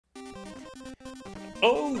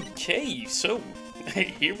Okay, so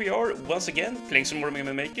here we are once again playing some more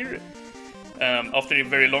Meme Maker after a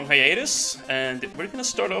very long hiatus, and we're gonna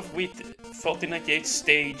start off with 1498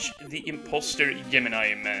 stage, the Imposter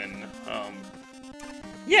Gemini Men.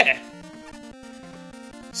 Yeah.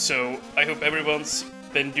 So I hope everyone's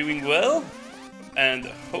been doing well, and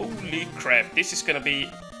holy crap, this is gonna be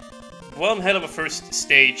one hell of a first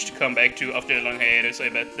stage to come back to after a long hiatus. I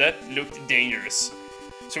bet that looked dangerous.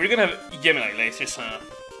 So we're gonna have Gemini lasers, huh?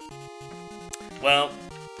 Well,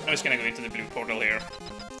 I'm just gonna go into the blue portal here.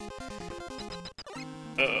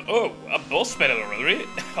 Oh, a boss battle already?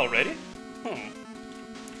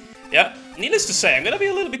 Yeah, needless to say, I'm gonna be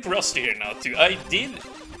a little bit rusty here now too. I did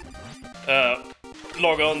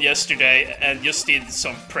log on yesterday and just did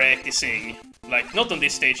some practicing. Like, not on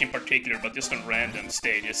this stage in particular, but just on random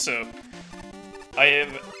stages, so I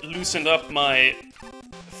have loosened up my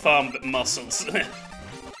thumb muscles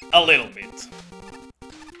a little bit.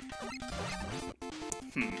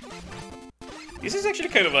 This is actually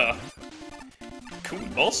kind of a cool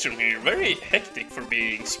boss room here, very hectic for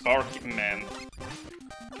being Spark Man.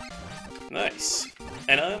 Nice.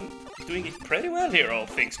 And I'm doing it pretty well here, all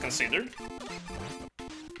things considered.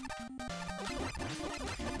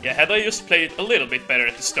 Yeah, had I just played a little bit better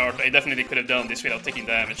at the start, I definitely could have done this without taking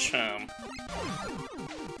damage.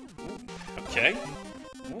 Okay.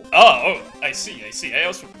 Oh, I see. I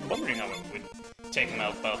was wondering how I would take him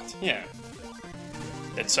out, but yeah.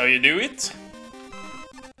 That's how you do it.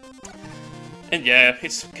 And yeah,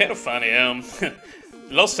 it's kind of funny.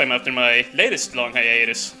 Last time after my latest long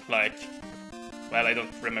hiatus, like, well, I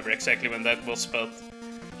don't remember exactly when that was, but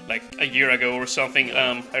like a year ago or something,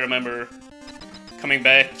 I remember coming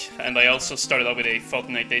back, and I also started out with a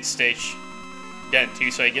 1498 stage then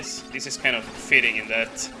too, so I guess this is kind of fitting in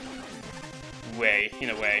that way,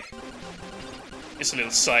 in a way. Just a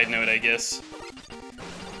little side note, I guess.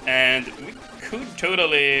 And we could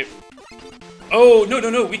totally... Oh,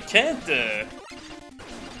 no, we can't...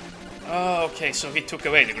 Oh, okay, so he took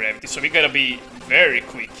away the gravity, so we gotta be very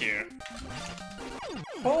quick here.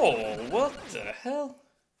 Oh, what the hell?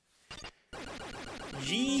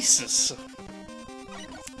 Jesus.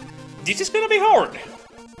 This is gonna be hard.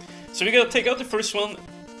 So we gotta take out the first one,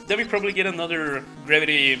 then we probably get another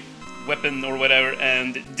gravity weapon or whatever,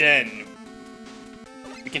 and then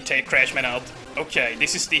we can take Crashman out. Okay,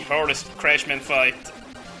 this is the hardest Crashman fight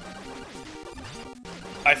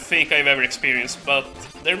I think I've ever experienced, but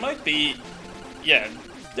there might be... yeah,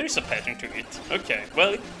 there's a pattern to it. Okay,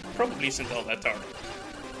 well, it probably isn't all that hard.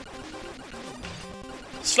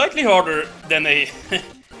 Slightly harder than a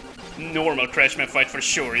normal Crashman fight for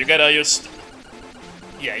sure. You gotta just...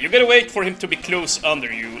 yeah, you gotta wait for him to be close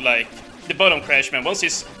under you, like the bottom Crashman. Once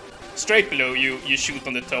he's straight below you, you shoot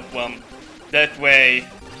on the top one. That way,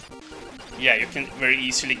 yeah, you can very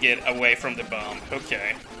easily get away from the bomb.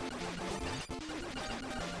 Okay.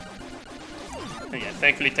 Yeah,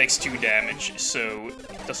 thankfully it takes 2 damage, so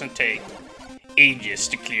it doesn't take ages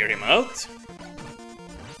to clear him out.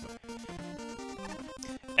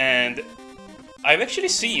 And I've actually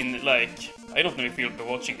seen, like, I don't know if you'll be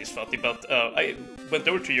watching this, Fatih, but I went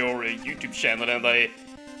over to your YouTube channel and I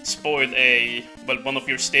spoiled one of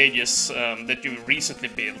your stages that you recently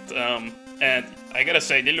built. And I gotta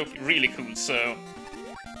say, they look really cool, so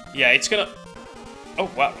yeah, it's gonna... oh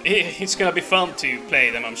wow, it's gonna be fun to play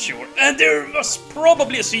them, I'm sure. And there was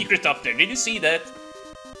probably a secret up there, did you see that?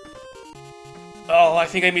 Oh, I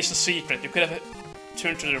think I missed a secret. You could have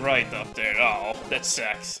turned to the right up there. Oh, that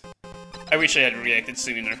sucks. I wish I had reacted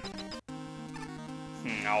sooner.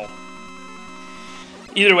 No.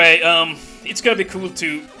 Either way, it's gonna be cool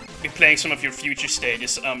to be playing some of your future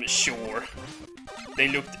stages, I'm sure. They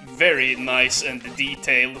looked very nice and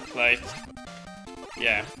detailed, like,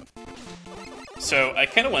 yeah. So I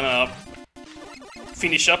kind of want to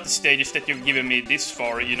finish up the stages that you've given me this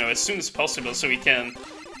far, you know, as soon as possible, so we can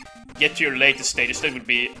get to your latest stages. That would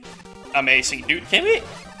be amazing. Dude, can we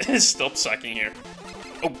stop sucking here?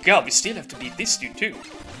 Oh god, we still have to beat this dude too.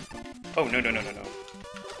 Oh, no.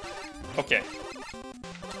 Okay.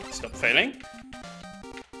 Stop failing.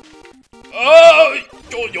 Oh,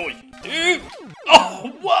 oi, dude!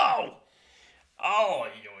 Oh, wow! Oh,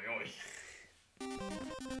 oi.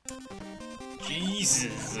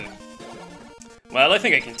 Jesus. Well, I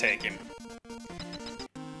think I can take him.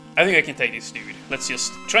 I think I can take this dude. Let's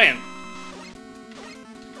just try and...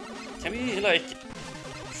 can we, like,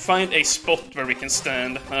 find a spot where we can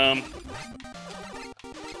stand? It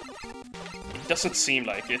doesn't seem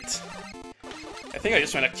like it. I think I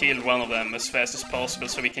just want to kill one of them as fast as possible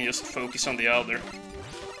so we can just focus on the other.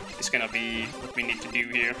 It's gonna be what we need to do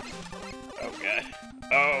here. Oh god.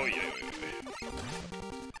 Oh yeah.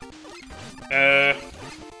 Yeah,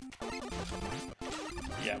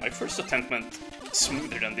 my first attempt went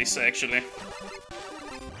smoother than this, actually.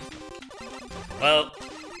 Well,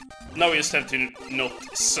 now we just have to not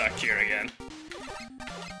suck here again.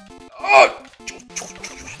 Oh!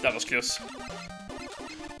 That was close.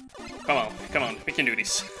 Come on, we can do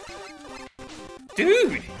this.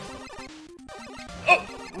 Dude! Oh!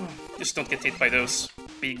 Just don't get hit by those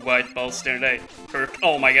big white balls there, they hurt.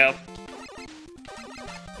 Oh my god.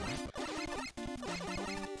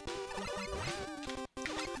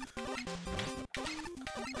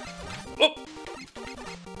 Oh!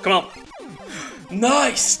 Come on.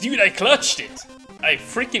 Nice! Dude, I clutched it! I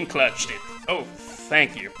freaking clutched it. Oh,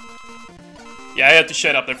 thank you. Yeah, I had to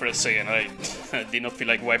shut up there for a second. I did not feel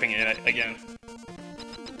like wiping it again.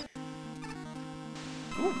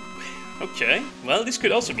 Ooh, okay. Well, this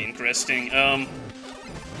could also be interesting.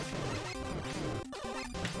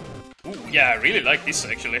 Ooh, yeah, I really like this,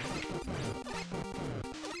 actually.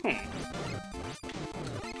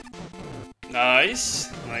 Nice.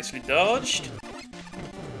 Nicely dodged.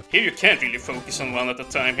 Here you can't really focus on one at a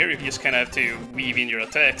time. Here you just kind of have to weave in your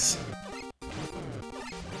attacks.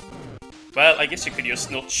 Well, I guess you could just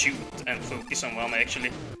not shoot and focus on one,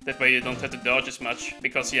 actually. That way you don't have to dodge as much.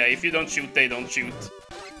 Because, yeah, if you don't shoot, they don't shoot.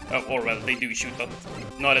 Or, well, they do shoot, but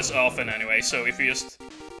not as often anyway. So if you just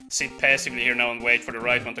sit passively here now and wait for the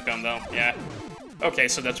right one to come down, yeah. Okay,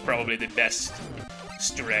 so that's probably the best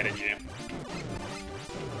strategy.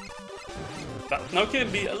 But now can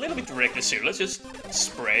be a little bit reckless here. Let's just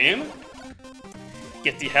spray him.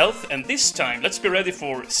 Get the health, and this time, let's be ready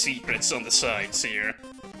for secrets on the sides here.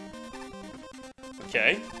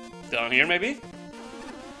 Okay, down here maybe?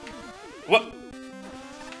 What?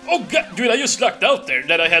 Oh god, dude, I just lucked out there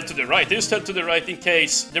that I had to the right. I just had to the right in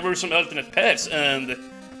case there were some alternate paths, and...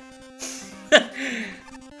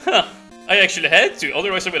 Huh, I actually had to,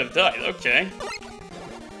 otherwise I would have died, okay.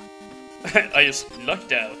 I just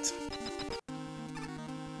lucked out.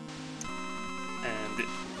 And...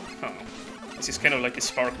 Huh. This is kind of like a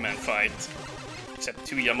Sparkman fight. Except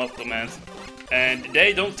 2 Yamato man. And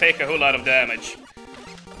they don't take a whole lot of damage.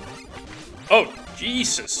 Oh,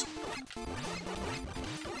 Jesus!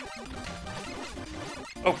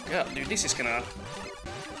 Oh god, dude, this is gonna...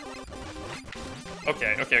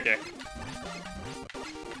 Okay.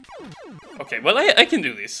 Okay, well, I can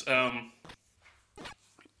do this. I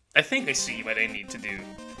think I see what I need to do.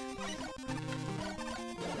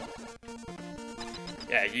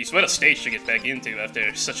 Yeah, geez, what a stage to get back into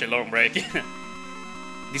after such a long break.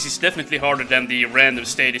 This is definitely harder than the random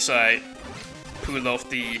stages I pulled off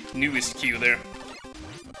the newest queue there.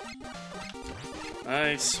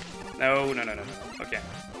 Nice. No. Okay.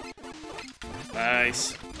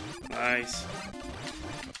 Nice.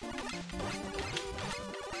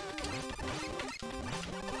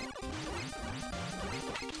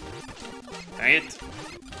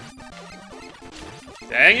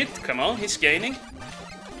 Dang it, come on, he's gaining.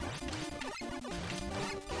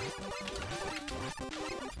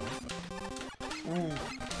 Ooh.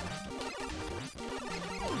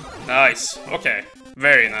 Nice, okay,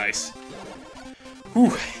 very nice.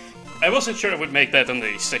 Whew. I wasn't sure I would make that on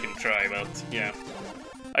the second try, but yeah,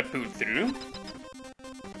 I pulled through.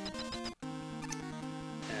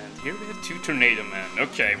 And here we have 2 Tornado Men.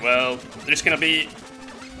 Okay, well, there's gonna be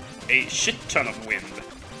a shit ton of wind.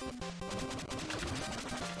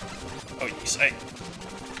 Oh yes, I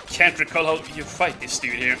can't recall how you fight this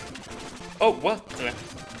dude here. Oh, what the...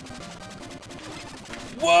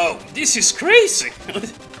 Whoa, this is crazy!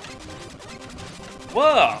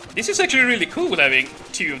 Wow, this is actually really cool having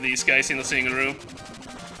 2 of these guys in a single room.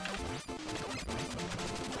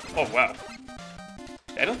 Oh wow.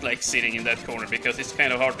 I don't like sitting in that corner because it's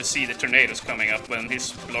kind of hard to see the tornadoes coming up when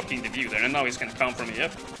he's blocking the view there, and now he's gonna come from me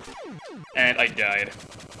up. And I died.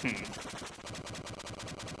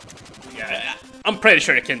 Yeah, I'm pretty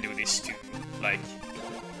sure I can do this too, like,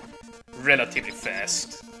 relatively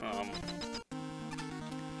fast.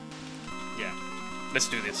 Yeah, let's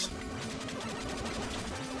do this.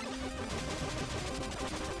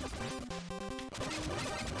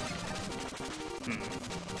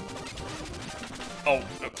 Oh,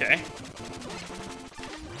 okay.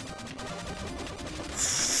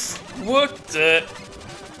 What the...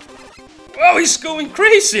 Oh, he's going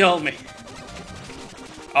crazy on me!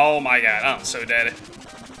 Oh my god, I'm so dead.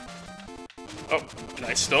 Oh,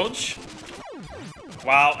 nice dodge.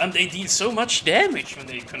 Wow, and they deal so much damage when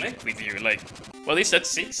they connect with you. Like, what is that,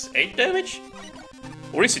 6, 8 damage?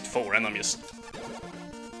 Or is it 4 and I'm just...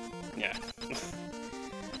 Yeah.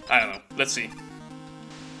 I don't know, let's see.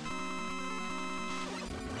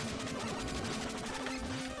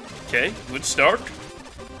 Okay, good start.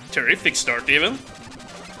 terrific start even.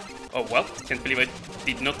 Oh, what? Can't believe I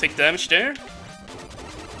did not take damage there.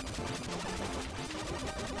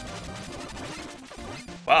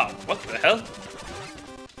 Wow, what the hell?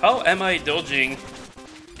 How am I dodging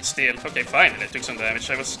still? Okay, finally I took some damage.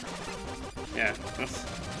 I was... yeah.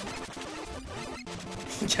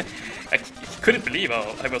 I couldn't believe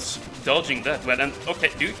how I was dodging that well. And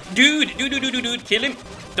okay, dude, kill him!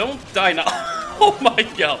 Don't die now! Oh my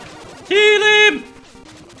god! Kill him!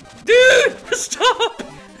 Dude, stop!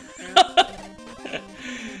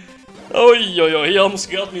 Oh, he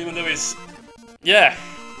almost got me even though his... yeah,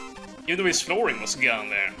 even though his flooring was gone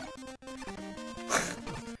there.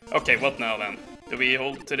 Okay, what now then? Do we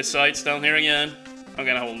hold to the sides down here again? I'm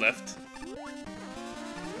gonna hold left.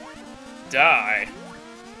 Die!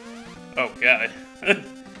 Oh god.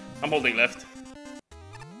 I'm holding left.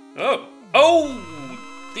 Oh! Oh!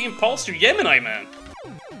 The Imposter Gemini Man!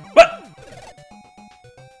 What?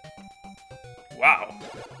 Wow.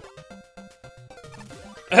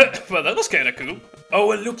 Well, that was kinda cool.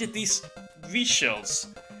 Oh, and look at these visuals.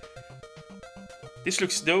 This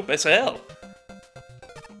looks dope as hell.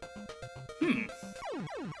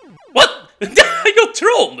 What? I got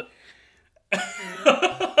trolled!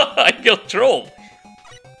 I got trolled.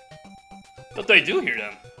 What do I do here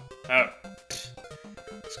then? Oh.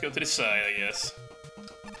 Let's go to the side, I guess.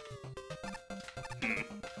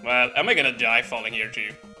 Well, am I gonna die falling here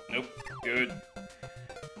too? Nope. Good.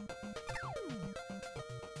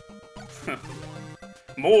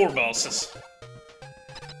 More bosses.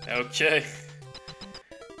 Okay.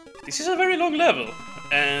 This is a very long level.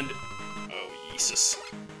 And... oh, Jesus.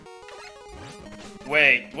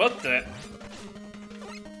 Wait, what the...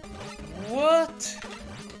 what?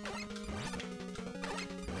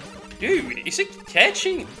 Dude, is it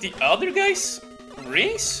catching the other guy's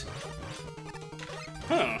rings?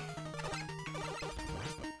 Huh.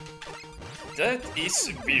 That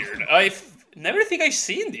is weird. I've never think I've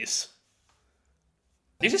seen this.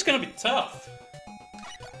 This is gonna be tough.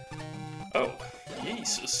 Oh,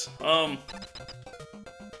 Jesus.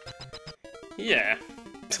 Yeah.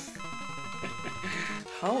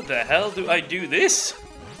 How the hell do I do this?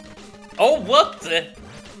 Oh, what the?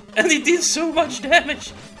 And it did so much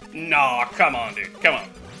damage. Nah, come on, dude. Come on.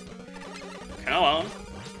 Come on.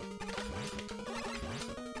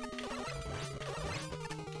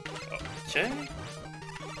 Okay.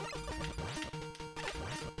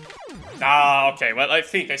 Ah, okay. Well, I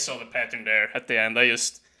think I saw the pattern there at the end. I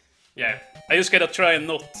just gotta try and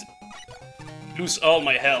not lose all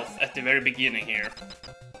my health at the very beginning here.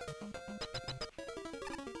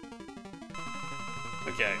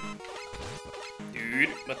 Okay. Dude,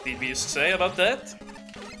 what did we just say about that?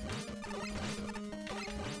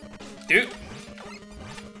 Dude!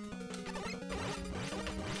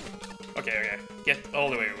 Okay. Get all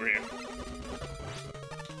the way over here.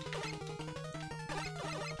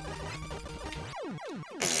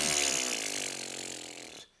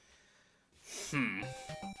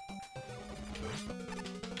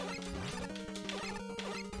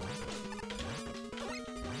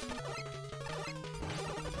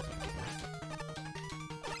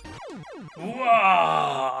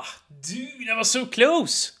 Wow! Dude, that was so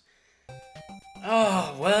close!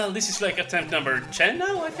 Oh, well, this is like attempt number 10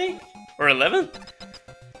 now, I think? Or 11?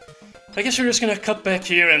 I guess we're just gonna cut back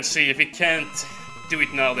here and see if we can't do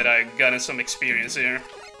it now that I've gotten some experience here.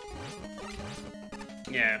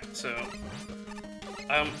 Yeah, so...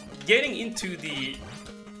 I'm getting into the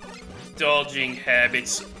dodging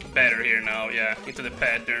habits better here now, yeah, into the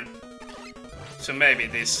pattern. So maybe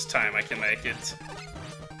this time I can make it.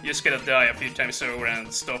 You just gotta die a few times over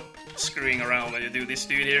and stop screwing around when you do this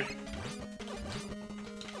dude here.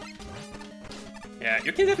 Yeah,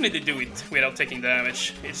 you can definitely do it without taking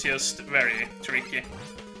damage. It's just very tricky.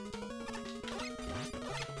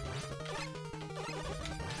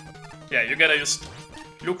 Yeah, you gotta just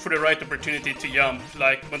look for the right opportunity to jump,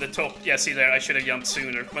 like when the top... yeah, see there, I should have jumped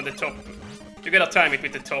sooner. When the top... you gotta time it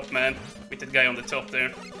with the top, man. With the guy on the top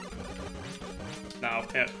there. Now,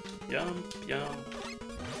 yeah. Jump.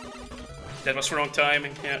 That was wrong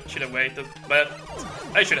timing. Yeah, should have waited. But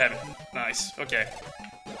I should have it. Nice. Okay.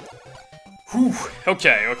 Whew.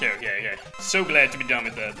 Okay. So glad to be done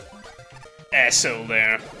with that. Asshole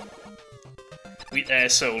there. With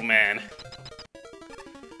asshole man.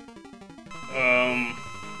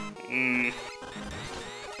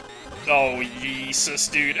 Oh, Jesus,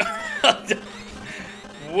 dude.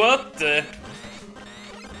 What the...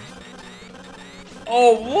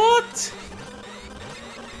 oh, what?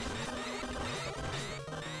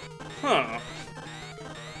 Huh.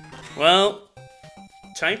 Well,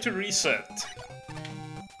 time to reset.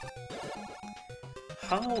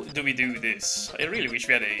 how do we do this? I really wish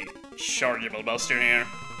we had a chargeable buster here.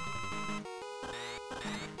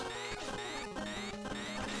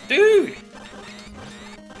 Dude!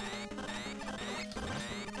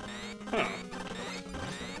 Huh.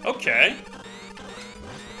 Okay.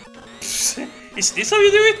 Is this how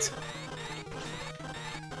you do it?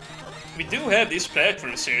 We do have these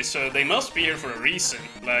platforms here, so they must be here for a reason,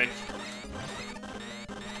 like...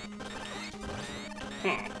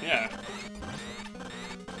 Huh, yeah.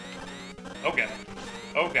 Okay.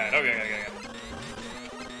 Okay.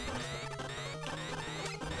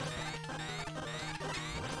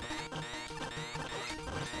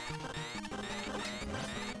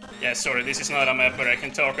 Yeah, sorry, this is not a map where I can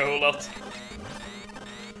talk a whole lot.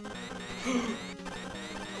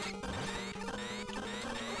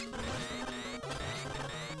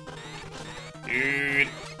 Dude.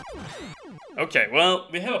 Okay, well,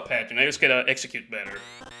 we have a pattern. I just gotta execute better.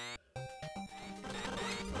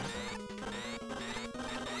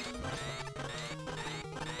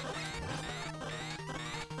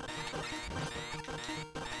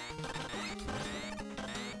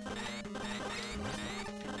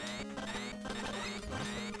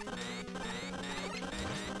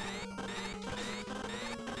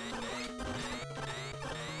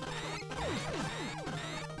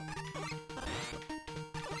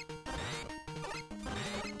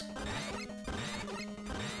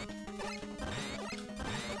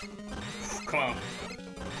 Come on.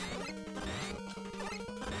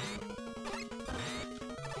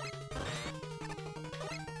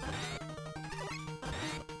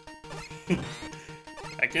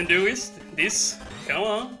 I can do this. Come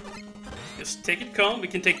on. Just take it calm. We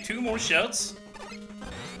can take 2 more shots.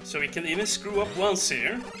 So we can even screw up once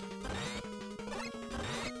here.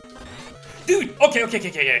 Dude!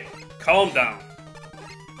 Okay. Calm down.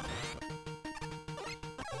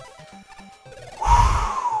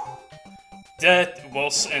 That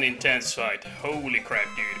was an intense fight. Holy crap,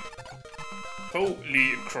 dude.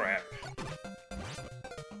 Holy crap.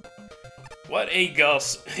 What a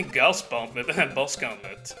boss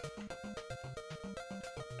gauntlet.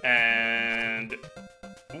 And...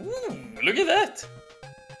 Ooh, look at that!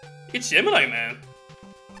 It's Gemini Man.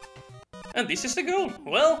 And this is the goal.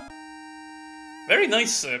 Well, very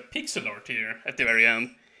nice pixel art here at the very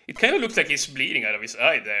end. It kind of looks like he's bleeding out of his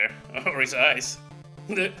eye there. Or his eyes.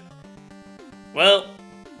 Well,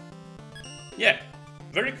 yeah,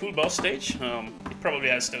 very cool boss stage. It probably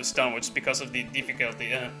has those downwards because of the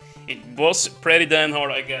difficulty. It was pretty damn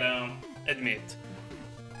hard, I gotta admit.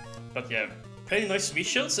 But yeah, pretty nice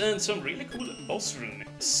visuals and some really cool boss room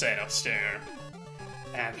setups there.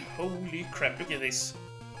 And holy crap, look at this.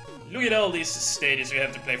 Look at all these stages we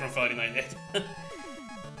have to play from Friday Night Night.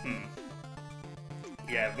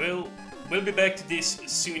 Yeah, we'll be back to this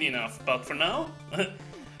soon enough, but for now...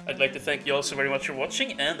 I'd like to thank you all so very much for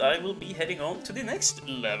watching, and I will be heading on to the next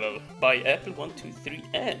level by Apple 123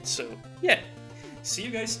 Ad. So, yeah, see you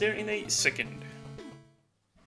guys there in a second.